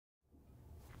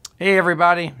Hey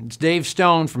everybody, it's Dave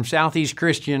Stone from Southeast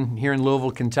Christian here in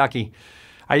Louisville, Kentucky.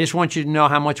 I just want you to know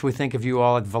how much we think of you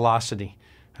all at Velocity.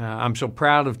 I'm so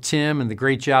proud of Tim and the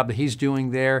great job that he's doing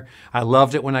there. I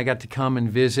loved it when I got to come and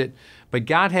visit. But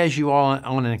God has you all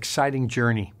on an exciting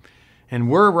journey. And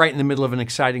we're right in the middle of an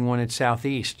exciting one at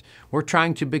Southeast. We're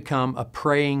trying to become a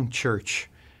praying church.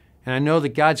 And I know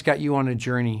that God's got you on a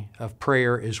journey of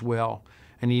prayer as well.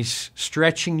 And He's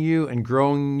stretching you and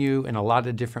growing you in a lot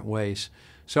of different ways.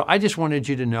 So I just wanted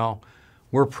you to know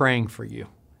we're praying for you.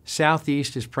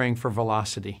 Southeast is praying for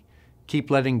Velocity. Keep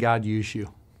letting God use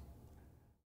you.